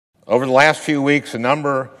Over the last few weeks, a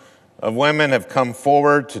number of women have come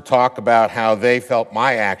forward to talk about how they felt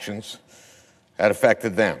my actions had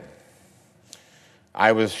affected them.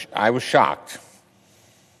 I was shocked.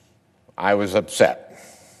 I was upset.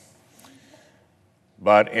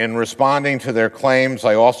 But in responding to their claims,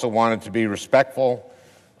 I also wanted to be respectful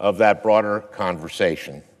of that broader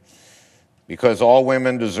conversation, because all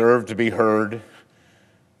women deserve to be heard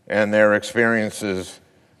and their experiences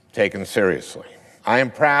taken seriously. I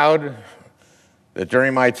am proud that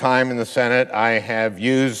during my time in the Senate, I have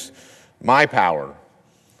used my power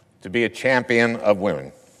to be a champion of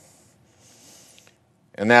women,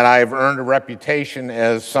 and that I have earned a reputation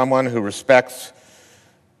as someone who respects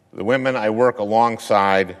the women I work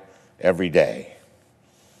alongside every day.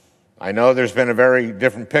 I know there's been a very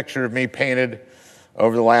different picture of me painted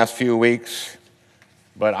over the last few weeks,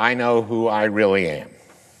 but I know who I really am.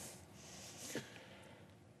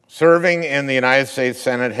 Serving in the United States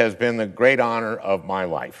Senate has been the great honor of my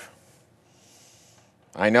life.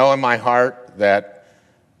 I know in my heart that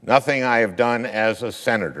nothing I have done as a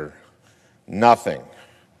senator, nothing,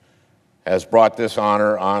 has brought this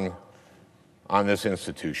honor on this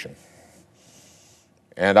institution.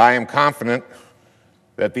 And I am confident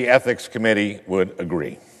that the Ethics Committee would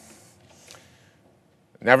agree.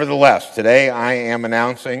 Nevertheless, today I am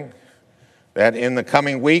announcing that in the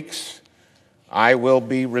coming weeks, I will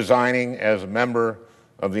be resigning as a member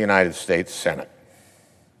of the United States Senate.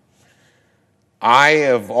 I,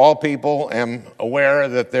 of all people, am aware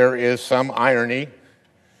that there is some irony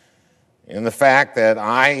in the fact that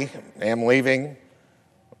I am leaving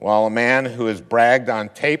while a man who has bragged on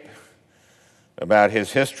tape about his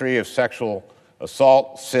history of sexual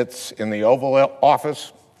assault sits in the Oval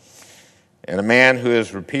Office, and a man who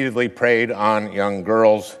has repeatedly preyed on young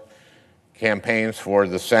girls campaigns for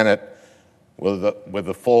the Senate with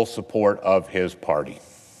the full support of his party.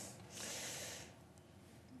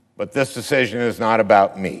 But this decision is not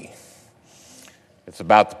about me. It's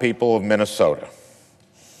about the people of Minnesota.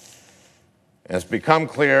 It's become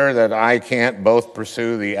clear that I can't both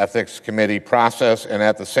pursue the Ethics Committee process and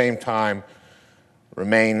at the same time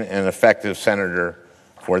remain an effective senator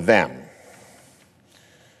for them.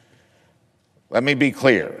 Let me be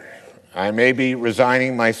clear. I may be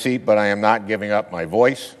resigning my seat, but I am not giving up my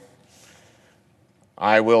voice.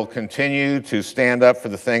 I will continue to stand up for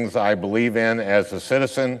the things I believe in as a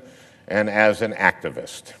citizen and as an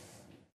activist.